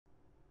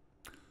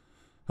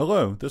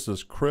Hello, this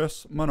is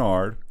Chris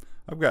Menard.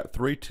 I've got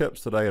 3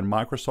 tips today in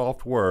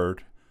Microsoft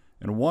Word,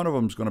 and one of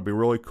them is going to be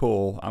really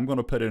cool. I'm going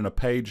to put in a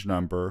page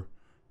number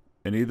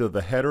in either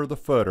the header or the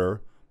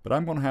footer, but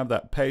I'm going to have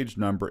that page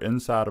number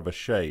inside of a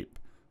shape,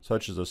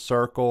 such as a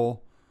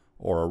circle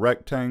or a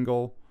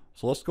rectangle.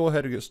 So let's go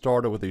ahead and get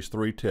started with these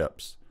 3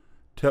 tips.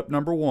 Tip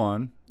number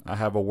 1, I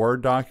have a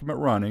Word document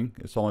running.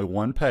 It's only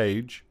 1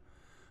 page.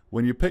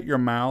 When you put your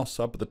mouse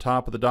up at the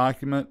top of the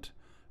document,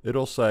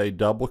 it'll say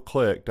double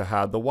click to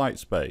hide the white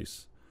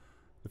space.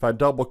 If I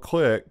double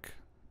click,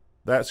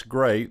 that's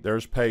great.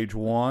 There's page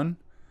 1.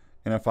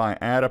 And if I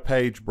add a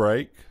page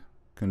break,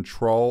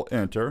 Control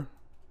Enter,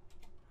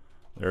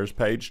 there's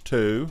page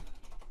 2.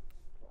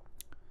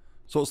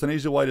 So it's an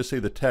easy way to see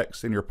the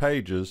text in your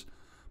pages,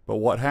 but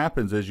what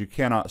happens is you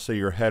cannot see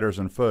your headers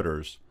and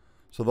footers.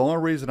 So the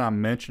only reason I'm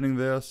mentioning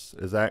this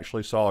is I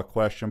actually saw a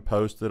question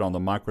posted on the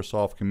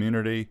Microsoft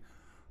community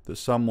that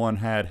someone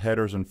had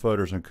headers and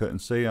footers and couldn't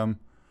see them,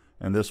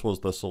 and this was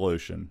the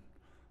solution.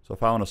 So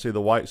if I want to see the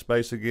white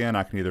space again,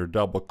 I can either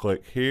double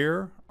click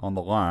here on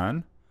the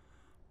line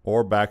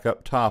or back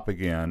up top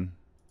again.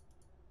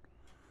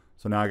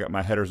 So now I got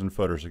my headers and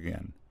footers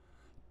again.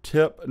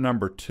 Tip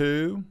number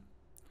 2,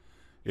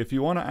 if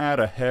you want to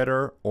add a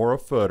header or a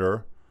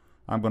footer,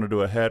 I'm going to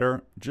do a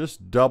header.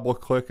 Just double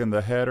click in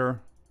the header.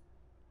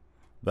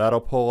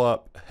 That'll pull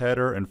up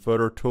Header and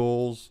Footer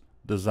Tools,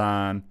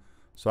 Design,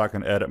 so I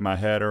can edit my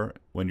header.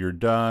 When you're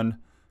done,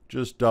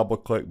 just double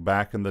click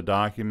back in the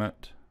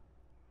document.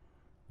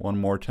 One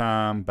more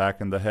time, back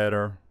in the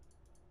header,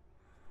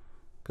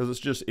 because it's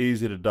just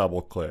easy to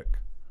double click.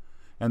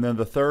 And then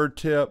the third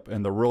tip,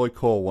 and the really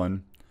cool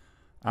one,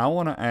 I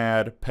want to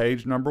add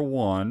page number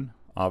 1,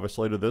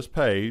 obviously, to this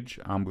page.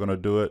 I'm going to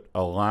do it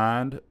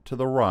aligned to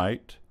the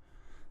right.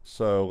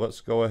 So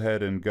let's go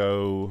ahead and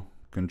go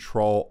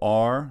Control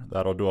R.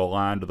 That'll do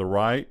align to the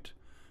right.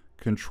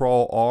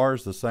 Control R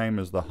is the same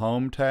as the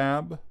Home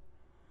tab.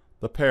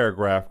 The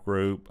paragraph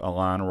group,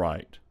 align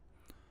right.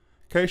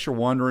 In case you're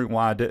wondering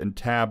why I didn't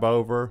tab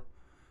over,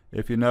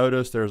 if you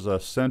notice there's a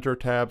center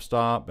tab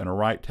stop and a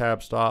right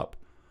tab stop.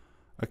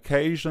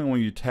 Occasionally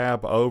when you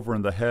tab over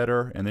in the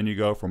header and then you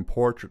go from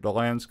portrait to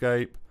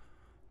landscape,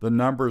 the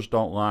numbers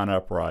don't line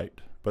up right,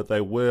 but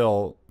they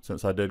will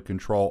since I did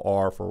Control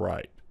R for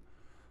right.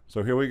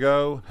 So here we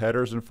go,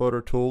 Headers and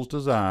Footer Tools,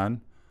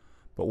 Design.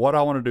 But what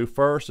I want to do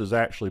first is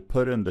actually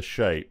put in the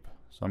shape.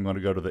 So I'm going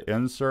to go to the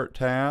Insert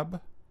tab,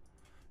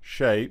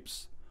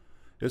 Shapes.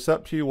 It's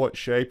up to you what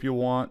shape you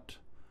want.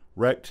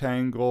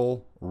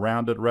 Rectangle,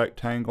 rounded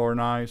rectangle are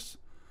nice.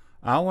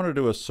 I want to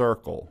do a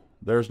circle.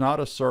 There's not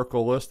a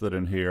circle listed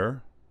in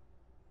here.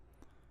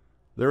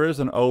 There is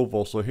an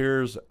oval, so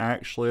here's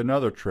actually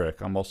another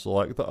trick. I'm going to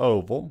select the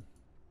oval.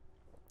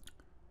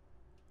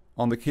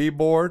 On the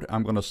keyboard,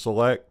 I'm going to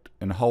select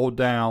and hold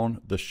down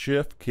the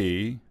Shift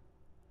key.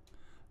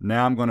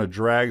 Now I'm going to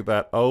drag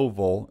that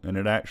oval and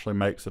it actually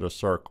makes it a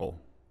circle.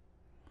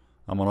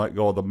 I'm going to let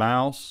go of the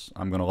mouse.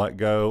 I'm going to let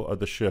go of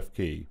the Shift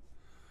key.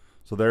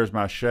 So there's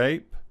my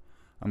shape.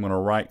 I'm going to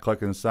right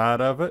click inside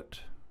of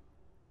it.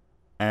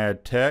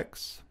 Add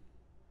text.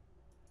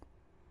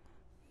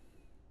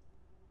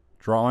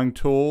 Drawing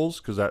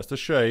tools, because that's the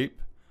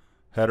shape.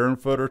 Header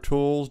and Footer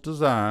Tools,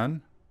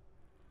 Design.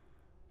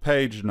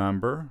 Page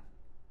number.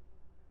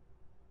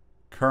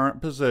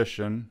 Current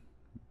position.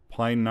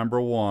 Plain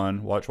number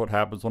 1. Watch what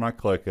happens when I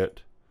click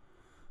it.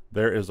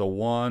 There is a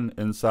 1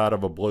 inside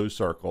of a blue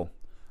circle.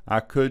 I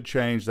could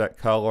change that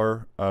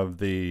color of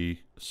the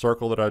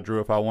circle that I drew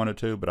if I wanted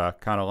to, but I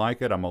kind of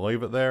like it. I'm going to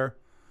leave it there.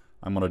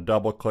 I'm going to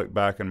double click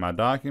back in my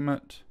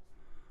document.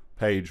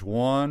 Page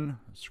 1,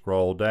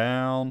 scroll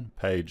down,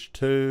 page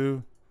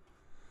 2.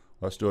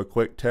 Let's do a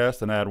quick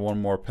test and add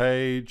one more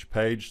page,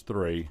 page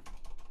 3.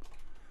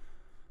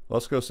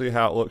 Let's go see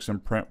how it looks in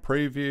Print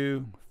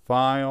Preview.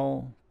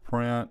 File,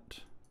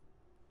 Print.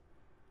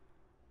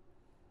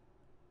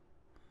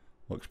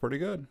 Looks pretty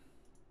good.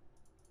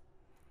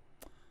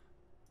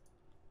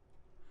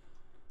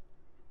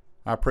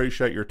 I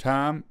appreciate your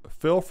time.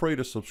 Feel free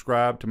to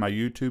subscribe to my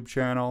YouTube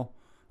channel.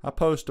 I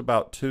post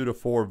about 2 to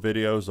 4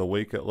 videos a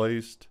week at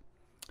least.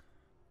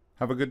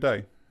 Have a good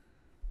day.